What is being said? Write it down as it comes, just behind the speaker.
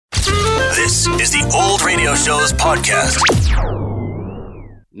This is the Old Radio Show's podcast.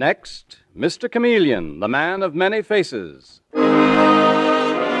 Next, Mr. Chameleon, the man of many faces.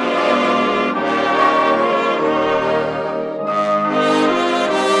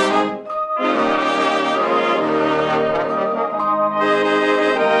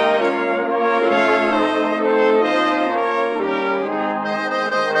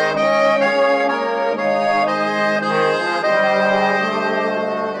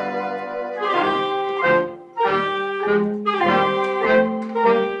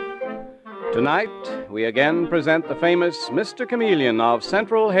 Tonight, we again present the famous Mr. Chameleon of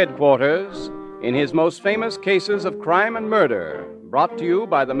Central Headquarters in his most famous cases of crime and murder, brought to you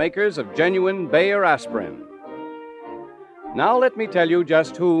by the makers of genuine Bayer aspirin. Now let me tell you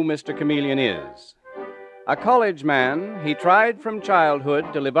just who Mr. Chameleon is. A college man, he tried from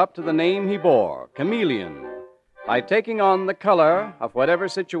childhood to live up to the name he bore, Chameleon, by taking on the color of whatever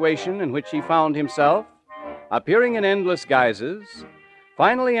situation in which he found himself, appearing in endless guises,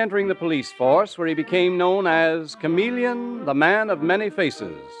 finally entering the police force where he became known as Chameleon, the man of many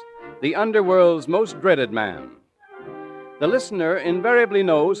faces, the underworld's most dreaded man. The listener invariably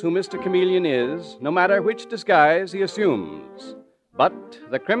knows who Mr. Chameleon is, no matter which disguise he assumes. But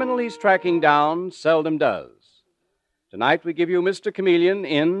the criminal he's tracking down seldom does. Tonight we give you Mr. Chameleon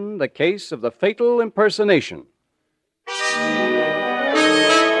in the case of the Fatal Impersonation.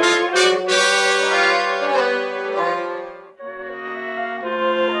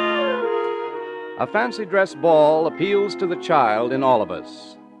 A fancy dress ball appeals to the child in all of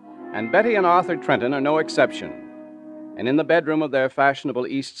us, and Betty and Arthur Trenton are no exception. And in the bedroom of their fashionable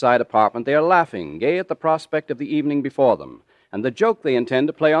East Side apartment, they are laughing, gay at the prospect of the evening before them, and the joke they intend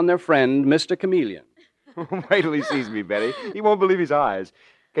to play on their friend, Mr. Chameleon. Wait till he sees me, Betty. He won't believe his eyes.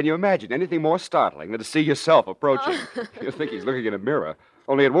 Can you imagine anything more startling than to see yourself approaching? You'll think he's looking in a mirror.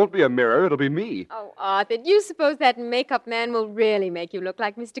 Only it won't be a mirror, it'll be me. Oh, Arthur, do you suppose that makeup man will really make you look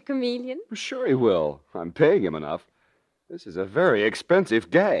like Mr. Chameleon? Sure he will. I'm paying him enough. This is a very expensive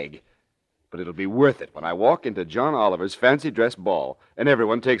gag. But it'll be worth it when I walk into John Oliver's fancy dress ball and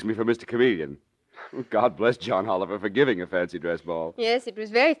everyone takes me for Mr. Chameleon. God bless John Oliver for giving a fancy dress ball. Yes, it was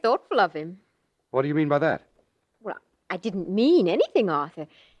very thoughtful of him. What do you mean by that? Well, I didn't mean anything, Arthur,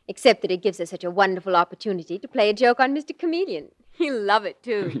 except that it gives us such a wonderful opportunity to play a joke on Mr. Chameleon. He'll love it,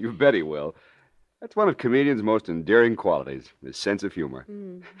 too. You bet he will. That's one of Chameleon's most endearing qualities, his sense of humor.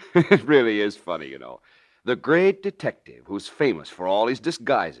 It really is funny, you know. The great detective who's famous for all his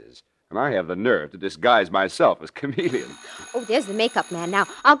disguises. And I have the nerve to disguise myself as Chameleon. Oh, there's the makeup man now.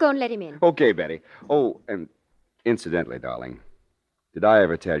 I'll go and let him in. Okay, Betty. Oh, and incidentally, darling, did I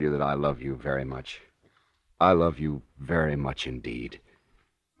ever tell you that I love you very much? I love you very much indeed.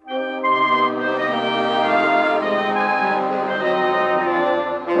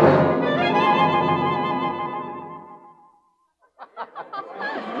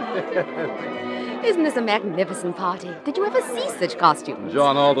 Isn't this a magnificent party? Did you ever see such costumes?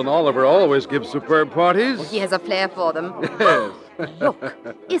 John Alden Oliver always gives superb parties. He has a flair for them. Yes. Look,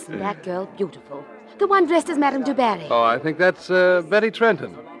 isn't that girl beautiful? The one dressed as Madame du Barry. Oh, I think that's Betty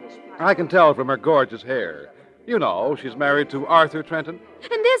Trenton. I can tell from her gorgeous hair. You know, she's married to Arthur Trenton.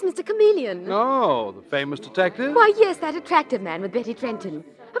 And there's Mr. Chameleon. Oh, the famous detective? Why, yes, that attractive man with Betty Trenton.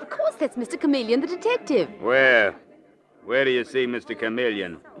 Of course, that's Mr. Chameleon, the detective. Where? Where do you see Mr.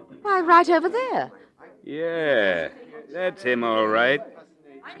 Chameleon? Why, right over there. Yeah, that's him, all right.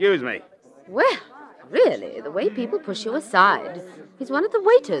 Excuse me. Well, really, the way people push you aside. He's one of the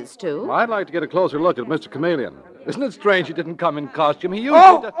waiters, too. Well, I'd like to get a closer look at Mr. Chameleon. Isn't it strange he didn't come in costume? He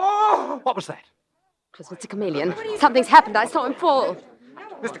usually does. What was that? It was Mr. Chameleon. Something's happened. I saw him fall.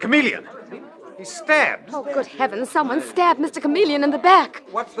 Mr. Chameleon! He's stabbed. Oh, good heavens. Someone stabbed Mr. Chameleon in the back.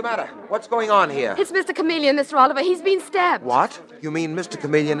 What's the matter? What's going on here? It's Mr. Chameleon, Mr. Oliver. He's been stabbed. What? You mean Mr.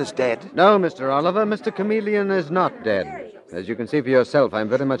 Chameleon is dead? No, Mr. Oliver. Mr. Chameleon is not dead. As you can see for yourself, I'm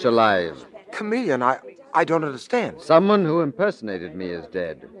very much alive. Chameleon? I don't understand. Someone who impersonated me is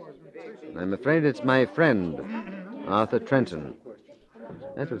dead. I'm afraid it's my friend, Arthur Trenton.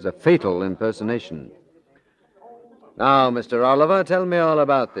 That was a fatal impersonation. Now, Mr. Oliver, tell me all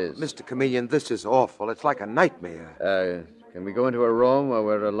about this. Mr. Chameleon, this is awful. It's like a nightmare. Can we go into a room where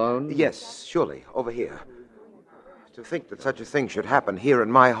we're alone? Yes, surely. Over here. To think that such a thing should happen here in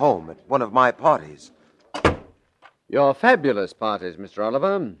my home at one of my parties. Your fabulous parties, Mr.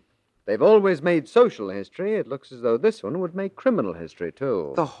 Oliver. They've always made social history. It looks as though this one would make criminal history,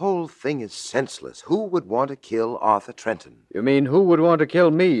 too. The whole thing is senseless. Who would want to kill Arthur Trenton? You mean who would want to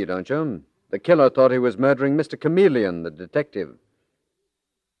kill me, don't you? The killer thought he was murdering Mr. Chameleon, the detective.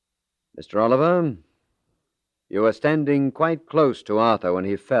 Mr. Oliver, You were standing quite close to Arthur when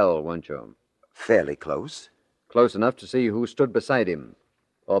he fell, weren't you? Fairly close. Close enough to see who stood beside him,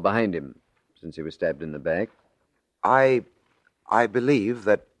 or behind him, since he was stabbed in the back. I believe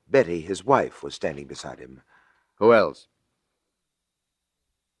that Betty, his wife, was standing beside him. Who else?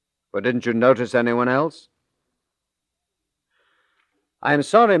 But didn't you notice anyone else? I'm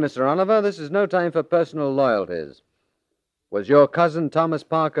sorry, Mr. Oliver, this is no time for personal loyalties. Was your cousin Thomas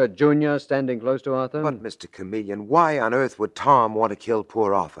Parker, Jr., standing close to Arthur? But, Mr. Chameleon, why on earth would Tom want to kill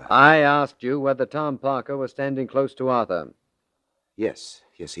poor Arthur? I asked you whether Tom Parker was standing close to Arthur. Yes,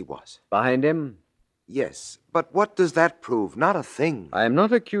 he was. Behind him? Yes, but what does that prove? Not a thing. I am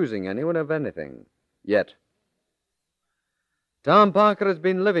not accusing anyone of anything. Yet. Tom Parker has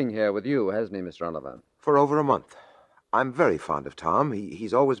been living here with you, hasn't he, Mr. Oliver? For over a month. I'm very fond of Tom.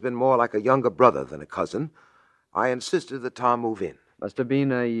 He's always been more like a younger brother than a cousin. I insisted that Tom move in. Must have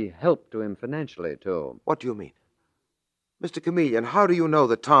been a help to him financially, too. What do you mean? Mr. Chameleon, how do you know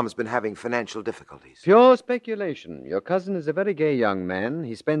that Tom's been having financial difficulties? Pure speculation. Your cousin is a very gay young man.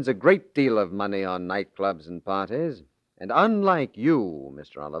 He spends a great deal of money on nightclubs and parties. And unlike you,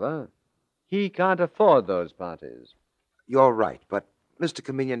 Mr. Oliver, he can't afford those parties. You're right, but, Mr.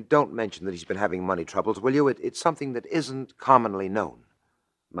 Chameleon, don't mention that he's been having money troubles, will you? It's something that isn't commonly known.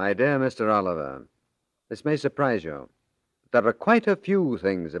 My dear Mr. Oliver, this may surprise you. There are quite a few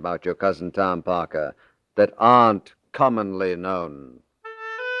things about your cousin Tom Parker that aren't commonly known.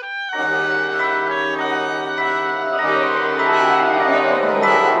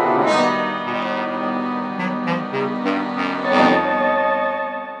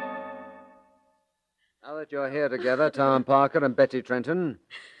 Now that you're here together, Tom Parker and Betty Trenton,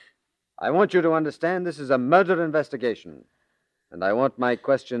 I want you to understand this is a murder investigation, and I want my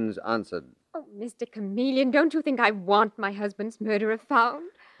questions answered. Oh, Mr. Chameleon, don't you think I want my husband's murderer found?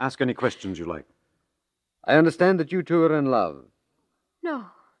 Ask any questions you like. I understand that you two are in love. No.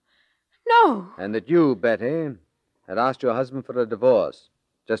 No. And that you, Betty, had asked your husband for a divorce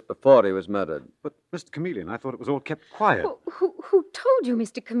just before he was murdered. But, Mr. Chameleon, I thought it was all kept quiet. Who told you,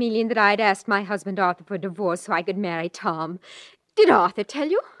 Mr. Chameleon, that I'd asked my husband Arthur for a divorce so I could marry Tom? Did Arthur tell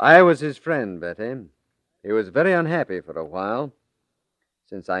you? I was his friend, Betty. He was very unhappy for a while.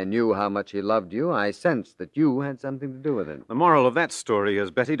 Since I knew how much he loved you, I sensed that you had something to do with it. The moral of that story is,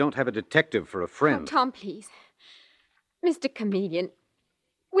 Betty, don't have a detective for a friend. Oh, Tom, please. Mr. Chameleon,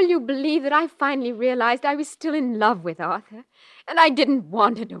 will you believe that I finally realized I was still in love with Arthur, and I didn't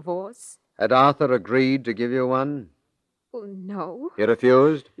want a divorce? Had Arthur agreed to give you one? Oh, no. He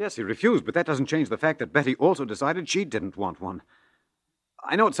refused? Yes, he refused, but that doesn't change the fact that Betty also decided she didn't want one.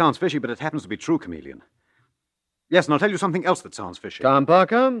 I know it sounds fishy, but it happens to be true, Chameleon. Yes, and I'll tell you something else that sounds fishy. Tom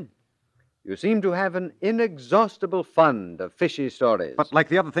Parker, you seem to have an inexhaustible fund of fishy stories. But like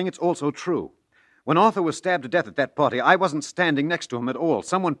the other thing, it's also true. When Arthur was stabbed to death at that party, I wasn't standing next to him at all.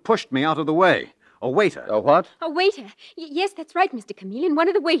 Someone pushed me out of the way. A waiter. A what? A waiter. Yes, that's right, Mr. Chameleon. One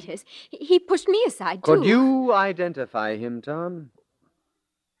of the waiters. He pushed me aside, too. Could you identify him, Tom?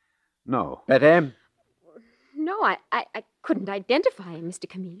 No. Betty? No, I couldn't identify him, Mr.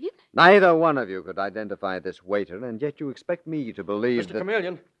 Chameleon. Neither one of you could identify this waiter, and yet you expect me to believe Mr.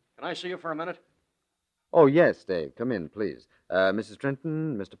 Chameleon, can I see you for a minute? Oh, yes, Dave. Come in, please. Mrs.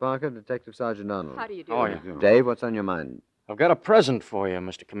 Trenton, Mr. Parker, Detective Sergeant Arnold. How do you do? Oh, yeah. Dave, what's on your mind? I've got a present for you,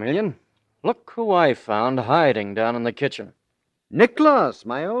 Mr. Chameleon. Look who I found hiding down in the kitchen. Nicholas,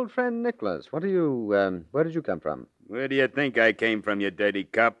 my old friend Nicholas. Where did you come from? Where do you think I came from, you dirty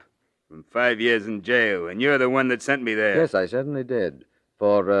cop? From 5 years in jail, and you're the one that sent me there. Yes, I certainly did.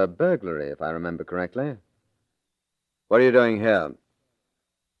 For burglary, if I remember correctly. What are you doing here?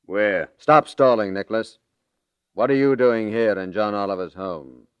 Where? Stop stalling, Nicholas. What are you doing here in John Oliver's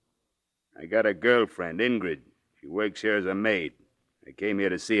home? I got a girlfriend, Ingrid. She works here as a maid. I came here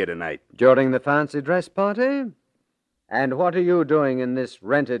to see her tonight. During the fancy dress party? And what are you doing in this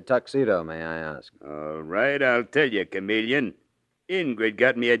rented tuxedo, may I ask? All right, I'll tell you, Chameleon. Ingrid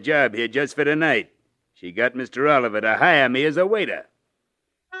got me a job here just for tonight. She got Mr. Oliver to hire me as a waiter.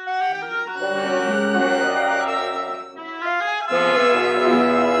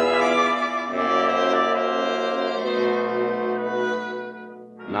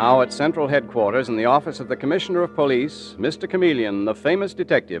 Now at Central Headquarters in the office of the Commissioner of Police, Mr. Chameleon, the famous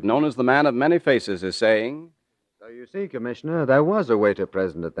detective known as the Man of Many Faces, is saying... So you see, Commissioner, there was a waiter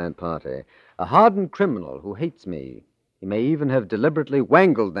present at that party. A hardened criminal who hates me. He may even have deliberately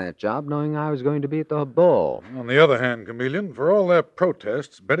wangled that job, knowing I was going to be at the ball. On the other hand, Chameleon, for all their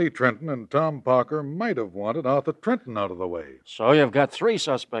protests, Betty Trenton and Tom Parker might have wanted Arthur Trenton out of the way. So you've got 3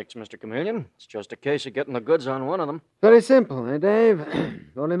 suspects, Mr. Chameleon. It's just a case of getting the goods on one of them. Very simple, eh, Dave?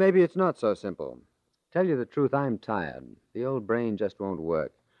 Only maybe it's not so simple. Tell you the truth, I'm tired. The old brain just won't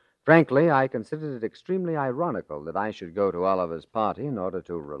work. Frankly, I considered it extremely ironical that I should go to Oliver's party in order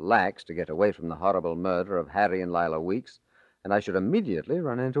to relax, to get away from the horrible murder of Harry and Lila Weeks, and I should immediately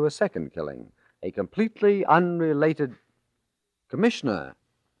run into a second killing. A completely unrelated... Commissioner,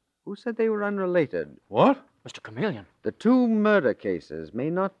 who said they were unrelated? What? Mr. Chameleon. The two murder cases may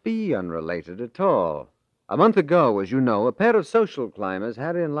not be unrelated at all. A month ago, as you know, a pair of social climbers,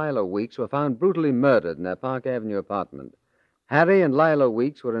 Harry and Lila Weeks, were found brutally murdered in their Park Avenue apartment. Harry and Lila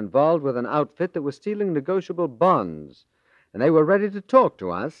Weeks were involved with an outfit that was stealing negotiable bonds, and they were ready to talk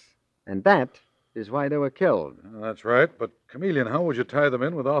to us, and that is why they were killed. That's right, but Chameleon, how would you tie them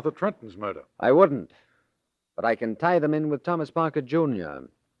in with Arthur Trenton's murder? I wouldn't, but I can tie them in with Thomas Parker, Jr.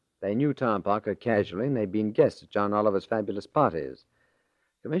 They knew Tom Parker casually, and they'd been guests at John Oliver's fabulous parties.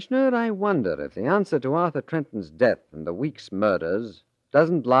 Commissioner, I wonder if the answer to Arthur Trenton's death and the Weeks murders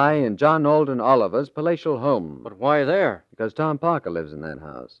doesn't lie in John Alden Oliver's palatial home. But why there? Because Tom Parker lives in that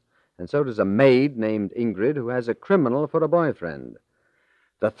house, and so does a maid named Ingrid who has a criminal for a boyfriend.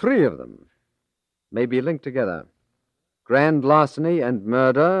 The three of them may be linked together. Grand larceny and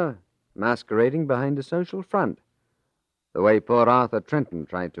murder masquerading behind a social front. The way poor Arthur Trenton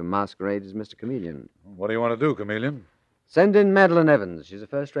tried to masquerade as Mr. Chameleon. What do you want to do, Chameleon? Send in Madeline Evans. She's a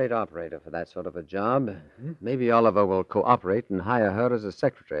first-rate operator for that sort of a job. Maybe Oliver will cooperate and hire her as a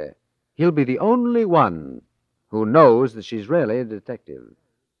secretary. He'll be the only one who knows that she's really a detective.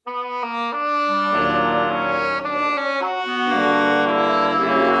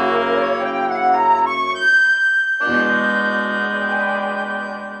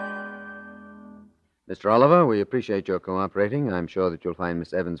 Mr. Oliver, we appreciate your cooperating. I'm sure that you'll find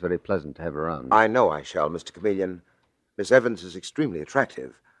Miss Evans very pleasant to have around. I know I shall, Mr. Chameleon. Miss Evans is extremely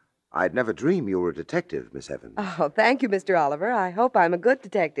attractive. I'd never dream you were a detective, Miss Evans. Oh, thank you, Mr. Oliver. I hope I'm a good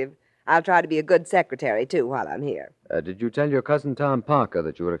detective. I'll try to be a good secretary, too, while I'm here. Did you tell your cousin Tom Parker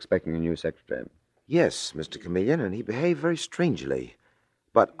that you were expecting a new secretary? Yes, Mr. Chameleon, and he behaved very strangely.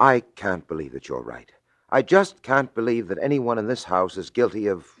 But I can't believe that you're right. I just can't believe that anyone in this house is guilty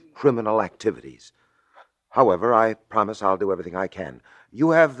of criminal activities. However, I promise I'll do everything I can.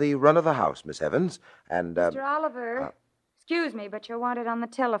 You have the run of the house, Miss Evans, and... Mr. Oliver, excuse me, but you're wanted on the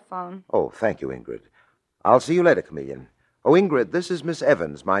telephone. Oh, thank you, Ingrid. I'll see you later, Chameleon. Oh, Ingrid, this is Miss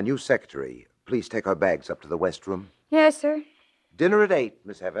Evans, my new secretary. Please take our bags up to the West Room. Yes, sir. Dinner at 8,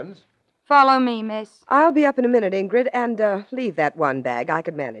 Miss Evans. Follow me, miss. I'll be up in a minute, Ingrid, and leave that one bag. I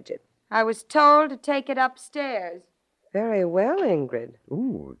could manage it. I was told to take it upstairs. Very well, Ingrid.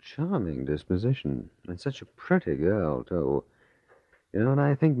 Ooh, charming disposition. And such a pretty girl, too. You know what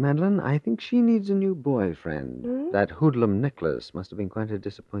I think, Madeline? I think she needs a new boyfriend. That hoodlum Nicholas must have been quite a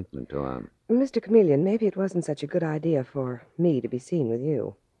disappointment to her. Mr. Chameleon, maybe it wasn't such a good idea for me to be seen with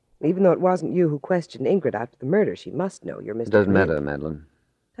you. Even though it wasn't you who questioned Ingrid after the murder, she must know you're Mr. It doesn't Chameleon. matter, Madeline.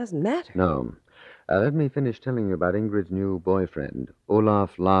 Doesn't matter? No. Let me finish telling you about Ingrid's new boyfriend,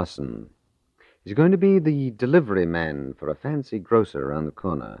 Olaf Larsen. He's going to be the delivery man for a fancy grocer around the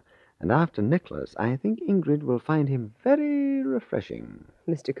corner. And after Nicholas, I think Ingrid will find him very refreshing.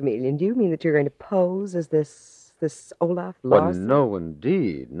 Mr. Chameleon, do you mean that you're going to pose as this Olaf Well, Larsen? no,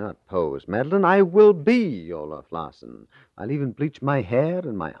 indeed. Not pose, Madeline. I will be Olaf Larsen. I'll even bleach my hair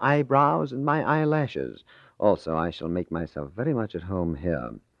and my eyebrows and my eyelashes. Also, I shall make myself very much at home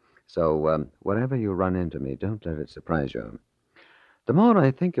here. So, wherever you run into me, don't let it surprise you. The more I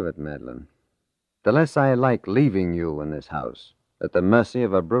think of it, Madeline, the less I like leaving you in this house, at the mercy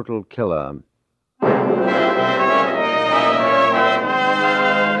of a brutal killer.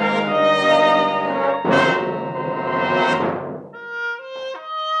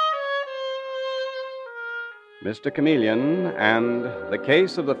 Mr. Chameleon and the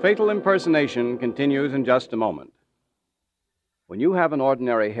case of the Fatal Impersonation continues in just a moment. When you have an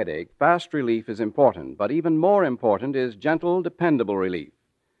ordinary headache, fast relief is important, but even more important is gentle, dependable relief.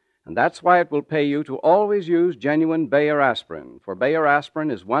 And that's why it will pay you to always use genuine Bayer aspirin, for Bayer aspirin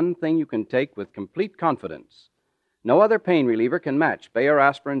is one thing you can take with complete confidence. No other pain reliever can match Bayer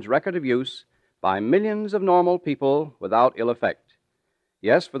aspirin's record of use by millions of normal people without ill effect.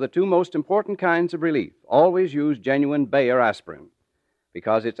 Yes, for the two most important kinds of relief, always use genuine Bayer aspirin.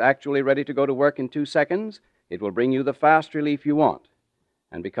 Because it's actually ready to go to work in 2 seconds, it will bring you the fast relief you want.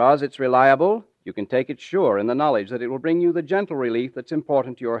 And because it's reliable, you can take it sure in the knowledge that it will bring you the gentle relief that's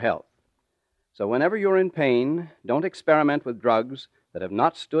important to your health. So whenever you're in pain, don't experiment with drugs that have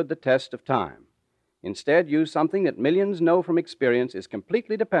not stood the test of time. Instead, use something that millions know from experience is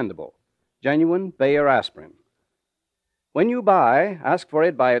completely dependable, genuine Bayer aspirin. When you buy, ask for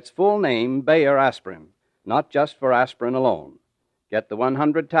it by its full name, Bayer aspirin, not just for aspirin alone. Get the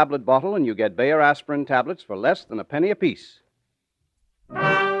 100-tablet bottle, and you get Bayer aspirin tablets for less than a penny apiece.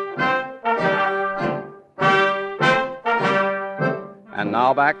 And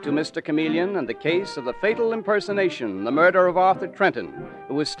now back to Mr. Chameleon and the case of the Fatal Impersonation, the murder of Arthur Trenton,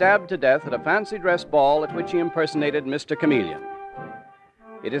 who was stabbed to death at a fancy dress ball at which he impersonated Mr. Chameleon.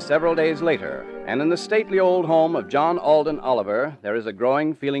 It is several days later, and in the stately old home of John Alden Oliver, there is a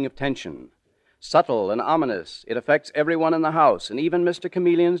growing feeling of tension. Subtle and ominous, it affects everyone in the house, and even Mr.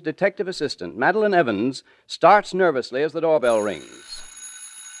 Chameleon's detective assistant, Madeline Evans, starts nervously as the doorbell rings,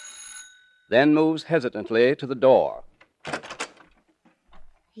 then moves hesitantly to the door.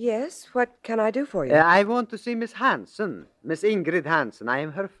 Yes, what can I do for you? I want to see Miss Hansen, Miss Ingrid Hansen. I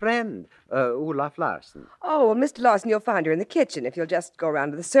am her friend, Olaf Larsen. Oh, well, Mr. Larson, you'll find her in the kitchen if you'll just go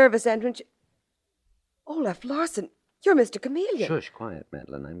around to the service entrance. Olaf Larson, you're Mr. Chameleon. Shush, quiet,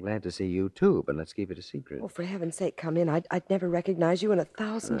 Madeline. I'm glad to see you, too, but let's keep it a secret. Oh, for heaven's sake, come in. I'd never recognize you in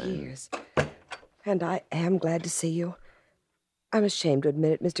 1,000 years. And I am glad to see you. I'm ashamed to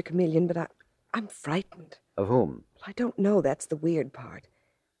admit it, Mr. Chameleon, but I'm frightened. Of whom? Well, I don't know. That's the weird part.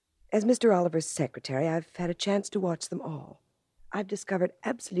 As Mr. Oliver's secretary, I've had a chance to watch them all. I've discovered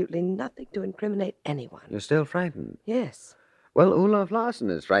absolutely nothing to incriminate anyone. You're still frightened? Yes. Well, Olaf Larsen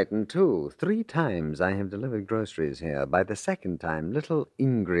is frightened, too. 3 times I have delivered groceries here. By the 2nd time, little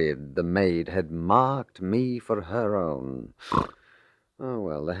Ingrid, the maid, had marked me for her own. Oh,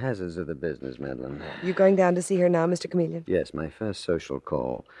 well, the hazards of the business, Madeline. You going down to see her now, Mr. Chameleon? Yes, my first social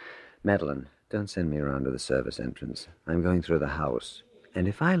call. Madeline, don't send me around to the service entrance. I'm going through the house. And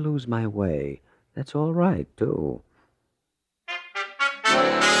if I lose my way, that's all right, too.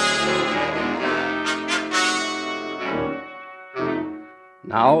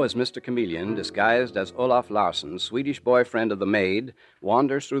 Now, as Mr. Chameleon, disguised as Olaf Larsen, Swedish boyfriend of the maid,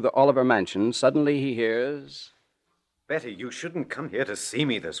 wanders through the Oliver mansion, suddenly he hears... Betty, you shouldn't come here to see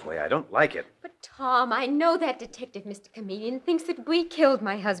me this way. I don't like it. But, Tom, I know that detective, Mr. Chameleon, thinks that we killed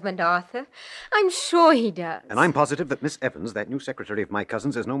my husband, Arthur. I'm sure he does. And I'm positive that Miss Evans, that new secretary of my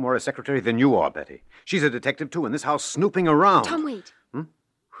cousin's, is no more a secretary than you are, Betty. She's a detective, too, in this house snooping around. Tom, wait.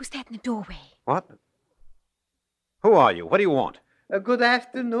 Who's that in the doorway? What? Who are you? What do you want? Good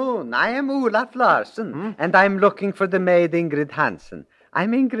afternoon. I am Olaf Larsen, and I'm looking for the maid Ingrid Hansen.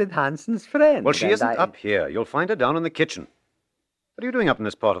 I'm Ingrid Hansen's friend. Well, she isn't up here. You'll find her down in the kitchen. What are you doing up in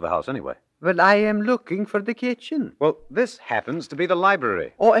this part of the house, anyway? Well, I am looking for the kitchen. Well, this happens to be the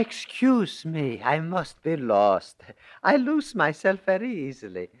library. Oh, excuse me. I must be lost. I lose myself very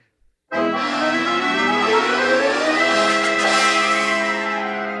easily.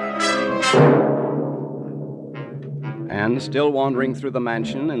 And still wandering through the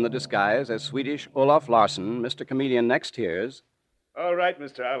mansion in the disguise as Swedish Olaf Larsen, Mr. Chameleon next hears... All right,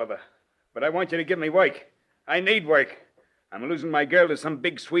 Mr. Oliver. But I want you to give me work. I need work. I'm losing my girl to some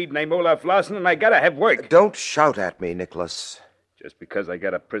big Swede named Olaf Larsen, and I gotta have work. Don't shout at me, Nicholas. Just because I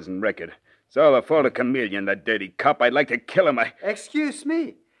got a prison record. It's all the fault of Chameleon, that dirty cop. I'd like to kill him. Excuse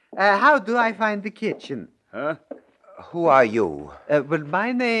me. How do I find the kitchen? Huh? Who are you? Well,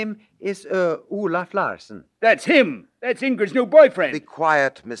 my name is Olaf Larsen. That's him. That's Ingrid's new boyfriend. Be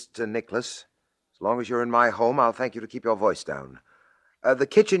quiet, Mr. Nicholas. As long as you're in my home, I'll thank you to keep your voice down. The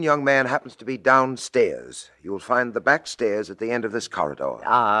kitchen, young man, happens to be downstairs. You'll find the back stairs at the end of this corridor.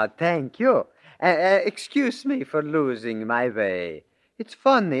 Ah, thank you. Excuse me for losing my way. It's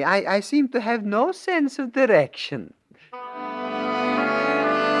funny. I seem to have no sense of direction.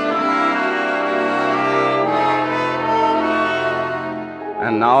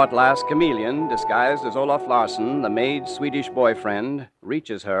 And now at last Chameleon, disguised as Olaf Larsen, the maid's Swedish boyfriend,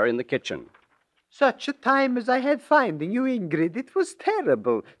 reaches her in the kitchen. Such a time as I had finding you, Ingrid. It was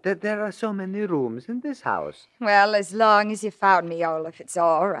terrible that there are so many rooms in this house. Well, as long as you found me, Olaf, it's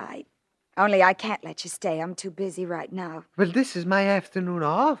all right. Only I can't let you stay. I'm too busy right now. Well, this is my afternoon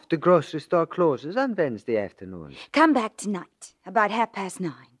off. The grocery store closes on Wednesday afternoon. Come back tonight, about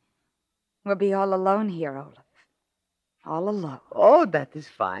 9:30. We'll be all alone here, Olaf. All alone. Oh, that is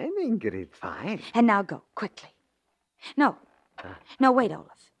fine, Ingrid, fine. And now go, quickly. No, wait,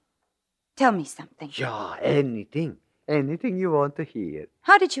 Olaf. Tell me something. Yeah, anything. Anything you want to hear.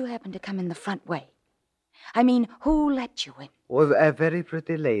 How did you happen to come in the front way? I mean, who let you in? Oh, a very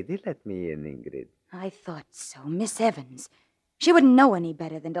pretty lady let me in, Ingrid. I thought so. Miss Evans. She wouldn't know any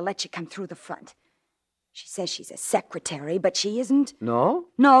better than to let you come through the front. She says she's a secretary, but she isn't. No?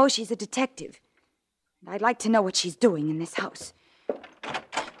 No, she's a detective. And I'd like to know what she's doing in this house.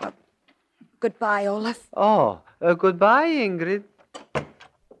 Well, goodbye, Olaf. Oh, goodbye, Ingrid.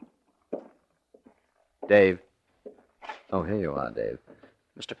 Dave. Oh, here you are, Dave.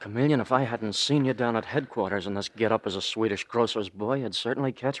 Mr. Chameleon, if I hadn't seen you down at headquarters in this get-up as a Swedish grocer's boy, you'd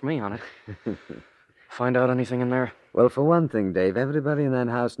certainly catch me on it. Find out anything in there? Well, for one thing, Dave, everybody in that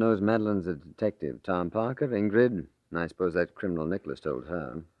house knows Madeline's a detective. Tom Parker, Ingrid, and I suppose that criminal Nicholas told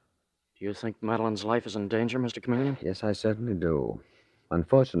her. Do you think Madeline's life is in danger, Mr. Chameleon? Yes, I certainly do.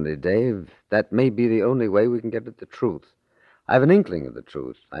 Unfortunately, Dave, that may be the only way we can get at the truth. I have an inkling of the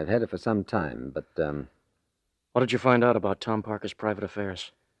truth. I've had it for some time, but, What did you find out about Tom Parker's private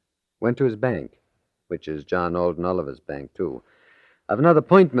affairs? Went to his bank, which is John Alden Oliver's bank, too. I've another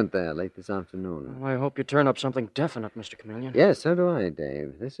appointment there late this afternoon. Well, I hope you turn up something definite, Mr. Chameleon. Yes, so do I,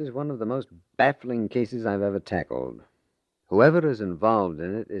 Dave. This is one of the most baffling cases I've ever tackled. Whoever is involved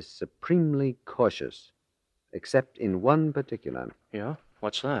in it is supremely cautious, except in one particular. Yeah?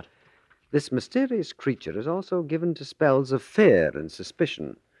 What's that? This mysterious creature is also given to spells of fear and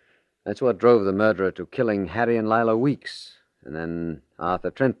suspicion. That's what drove the murderer to killing Harry and Lila Weeks, and then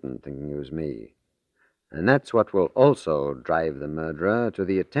Arthur Trenton thinking it was me. And that's what will also drive the murderer to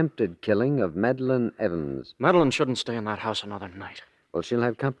the attempted killing of Madeline Evans. Madeline shouldn't stay in that house another night. Well, she'll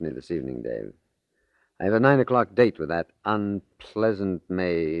have company this evening, Dave. I have a 9:00 date with that unpleasant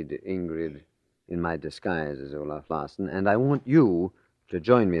maid, Ingrid, in my disguise as Olaf Larsen, and I want you to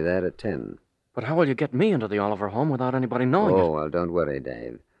join me there at 10. But how will you get me into the Oliver home without anybody knowing it? Oh, well, don't worry,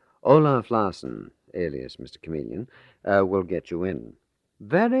 Dave. Olaf Larsen, alias Mr. Chameleon, will get you in.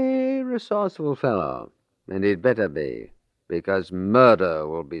 Very resourceful fellow. And he'd better be, because murder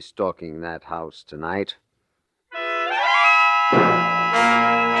will be stalking that house tonight.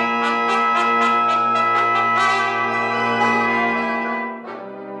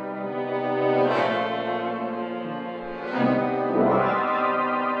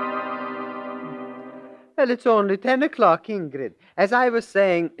 Well, it's only 10:00, Ingrid. As I was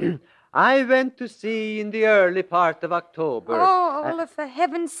saying, I went to sea in the early part of October. Oh, Olaf, for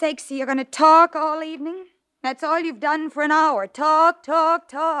heaven's sake, so you're going to talk all evening? That's all you've done for an hour. Talk, talk,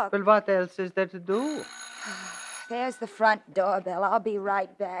 talk. Well, what else is there to do? There's the front doorbell. I'll be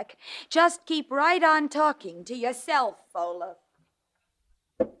right back. Just keep right on talking to yourself, Olaf.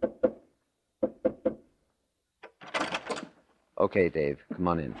 Okay, Dave, come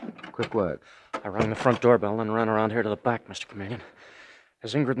on in. Quick work. I rang the front doorbell and ran around here to the back, Mr. Chameleon.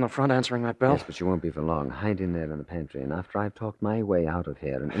 Is Ingrid in the front answering that bell? Yes, but she won't be for long. Hide in there in the pantry, and after I've talked my way out of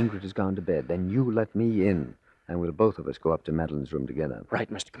here and Ingrid has gone to bed, then you let me in, and we'll both of us go up to Madeline's room together.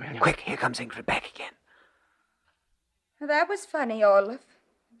 Right, Mr. Chameleon. Quick, here comes Ingrid back again. That was funny, Olaf.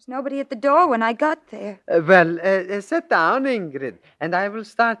 There was nobody at the door when I got there. Sit down, Ingrid, and I will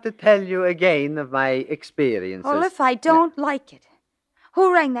start to tell you again of my experiences. Olaf, I don't like it.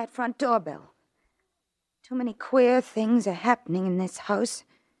 Who rang that front doorbell? Too many queer things are happening in this house.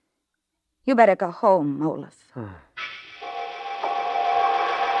 You better go home, Olaf.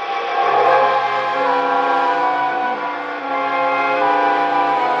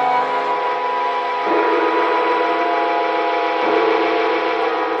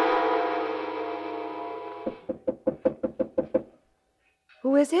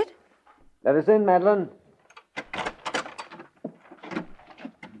 Who is it? Let us in, Madeline.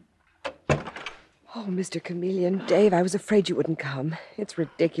 Oh, Mr. Chameleon, Dave, I was afraid you wouldn't come. It's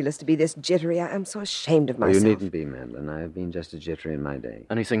ridiculous to be this jittery. I'm so ashamed of myself. You needn't be, Madeline. I have been just as jittery in my day.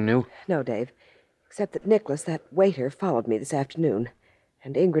 Anything new? No, Dave. Except that Nicholas, that waiter, followed me this afternoon.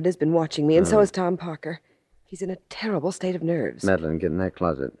 And Ingrid has been watching me, and so has Tom Parker. He's in a terrible state of nerves. Madeline, get in that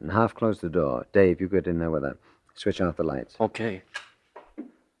closet and half close the door. Dave, you get in there with her. Switch off the lights. Okay.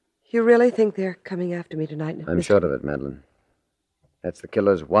 You really think they're coming after me tonight? I'm sure of it, Madeline. That's the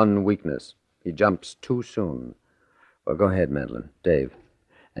killer's one weakness. He jumps too soon. Well, go ahead, Madeline. Dave.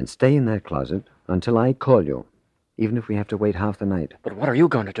 And stay in that closet until I call you, even if we have to wait half the night. But what are you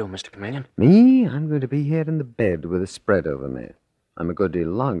going to do, Mr. Chameleon? Me? I'm going to be here in the bed with a spread over me. I'm a good deal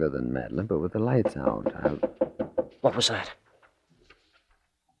longer than Madeline, but with the lights out, What was that?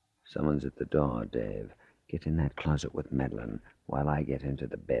 Someone's at the door, Dave. Get in that closet with Madeline while I get into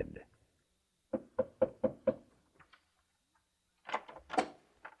the bed.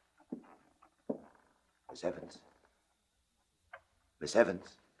 Miss Evans. Miss Evans.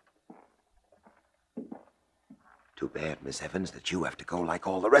 Too bad, Miss Evans, that you have to go like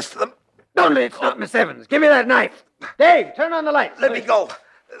all the rest of them. Only it's not Miss Evans. Give me that knife. Dave, turn on the lights. Let me go.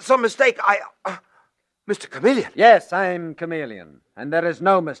 Some mistake. Mr. Chameleon. Yes, I'm Chameleon. And there is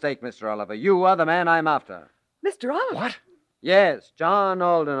no mistake, Mr. Oliver. You are the man I'm after. Mr. Oliver? What? Yes, John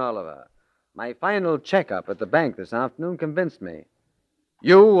Alden Oliver. My final checkup at the bank this afternoon convinced me.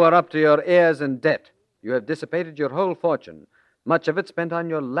 You are up to your ears in debt. You have dissipated your whole fortune, much of it spent on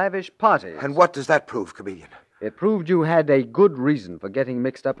your lavish parties. And what does that prove, Chameleon? It proved you had a good reason for getting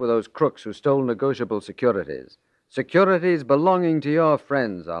mixed up with those crooks who stole negotiable securities. Securities belonging to your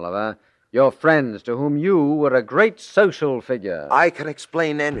friends, Oliver. Your friends to whom you were a great social figure. I can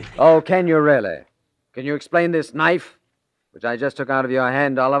explain anything. Oh, can you really? Can you explain this knife, which I just took out of your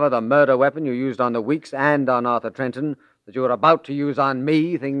hand, Oliver, the murder weapon you used on the Weeks and on Arthur Trenton, that you were about to use on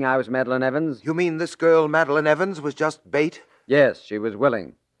me, thinking I was Madeline Evans? You mean this girl, Madeline Evans, was just bait? Yes, she was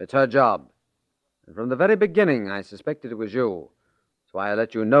willing. It's her job. And from the very beginning, I suspected it was you. That's why I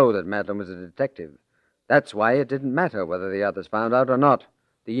let you know that Madeline was a detective. That's why it didn't matter whether the others found out or not.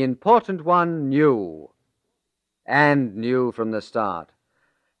 The important one knew. And knew from the start.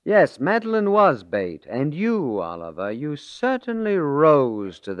 Yes, Madeline was bait. And you, Oliver, you certainly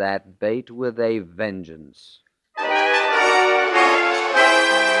rose to that bait with a vengeance.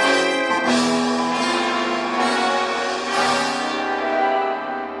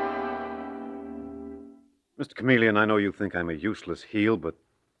 Mr. Chameleon, I know you think I'm a useless heel, but,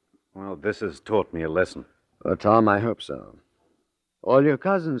 well, this has taught me a lesson. Well, Tom, I hope so. All your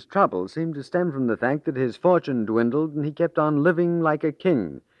cousin's trouble seemed to stem from the fact that his fortune dwindled and he kept on living like a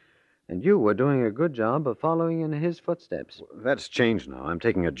king. And you were doing a good job of following in his footsteps. Well, that's changed now. I'm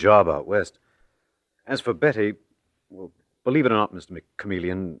taking a job out west. As for Betty, well, believe it or not, Mr.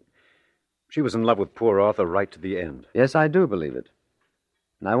 Chameleon, she was in love with poor Arthur right to the end. Yes, I do believe it.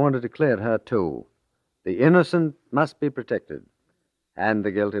 And I want to declare her, too. The innocent must be protected, and the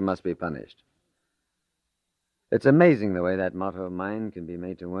guilty must be punished. It's amazing the way that motto of mine can be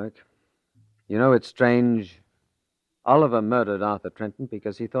made to work. You know, it's strange. Oliver murdered Arthur Trenton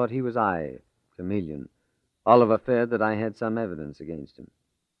because he thought he was I, Chameleon. Oliver feared that I had some evidence against him.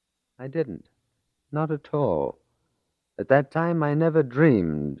 I didn't. Not at all. At that time, I never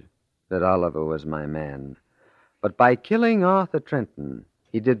dreamed that Oliver was my man. But by killing Arthur Trenton,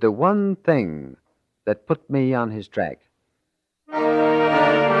 he did the one thing that put me on his track.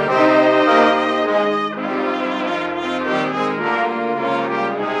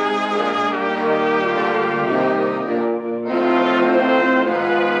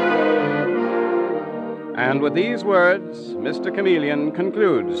 And with these words, Mr. Chameleon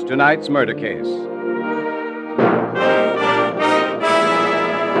concludes tonight's murder case.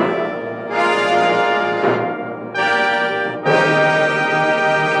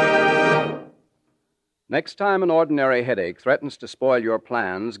 Next time an ordinary headache threatens to spoil your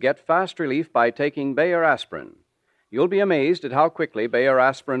plans, get fast relief by taking Bayer aspirin. You'll be amazed at how quickly Bayer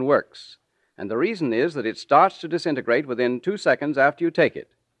aspirin works. And the reason is that it starts to disintegrate within 2 seconds after you take it.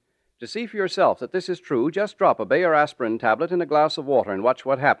 To see for yourself that this is true, just drop a Bayer aspirin tablet in a glass of water and watch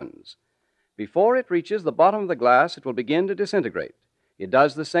what happens. Before it reaches the bottom of the glass, it will begin to disintegrate. It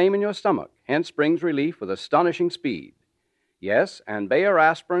does the same in your stomach, hence brings relief with astonishing speed. Yes, and Bayer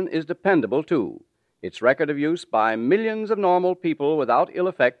aspirin is dependable, too. Its record of use by millions of normal people without ill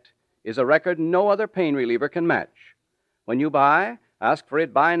effect is a record no other pain reliever can match. When you buy, ask for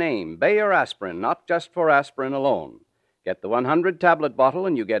it by name, Bayer aspirin, not just for aspirin alone. Get the 100-tablet bottle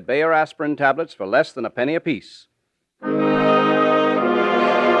and you get Bayer aspirin tablets for less than a penny apiece.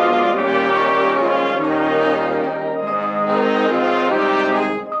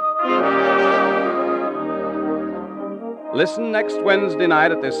 Listen next Wednesday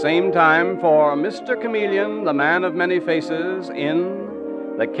night at this same time for Mr. Chameleon, the Man of Many Faces,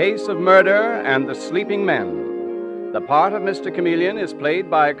 in The Case of Murder and the Sleeping Men. The part of Mr. Chameleon is played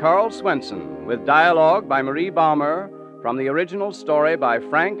by Karl Swenson, with dialogue by Marie Baumer, from the original story by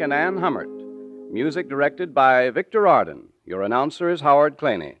Frank and Ann Hummert. Music directed by Victor Arden. Your announcer is Howard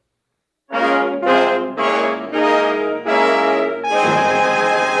Claney.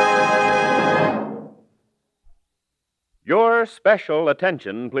 Your special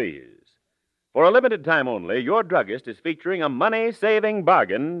attention, please. For a limited time only, your druggist is featuring a money-saving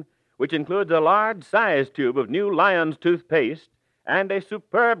bargain, which includes a large-size tube of new Lion's toothpaste and a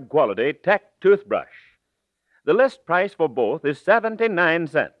superb quality Tech toothbrush. The list price for both is 79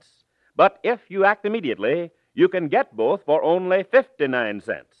 cents. But if you act immediately, you can get both for only 59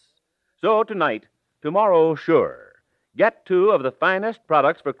 cents. So tonight, tomorrow sure, get 2 of the finest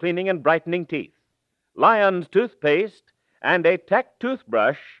products for cleaning and brightening teeth. Lion's toothpaste and a Tech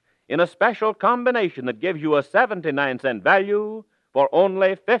toothbrush in a special combination that gives you a 79-cent value for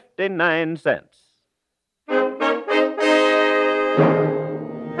only 59 cents.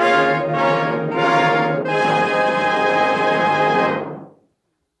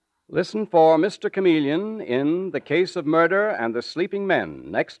 Listen for Mr. Chameleon in The Case of Murder and the Sleeping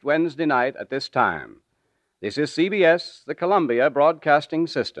Men next Wednesday night at this time. This is CBS, the Columbia Broadcasting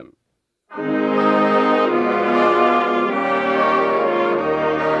System.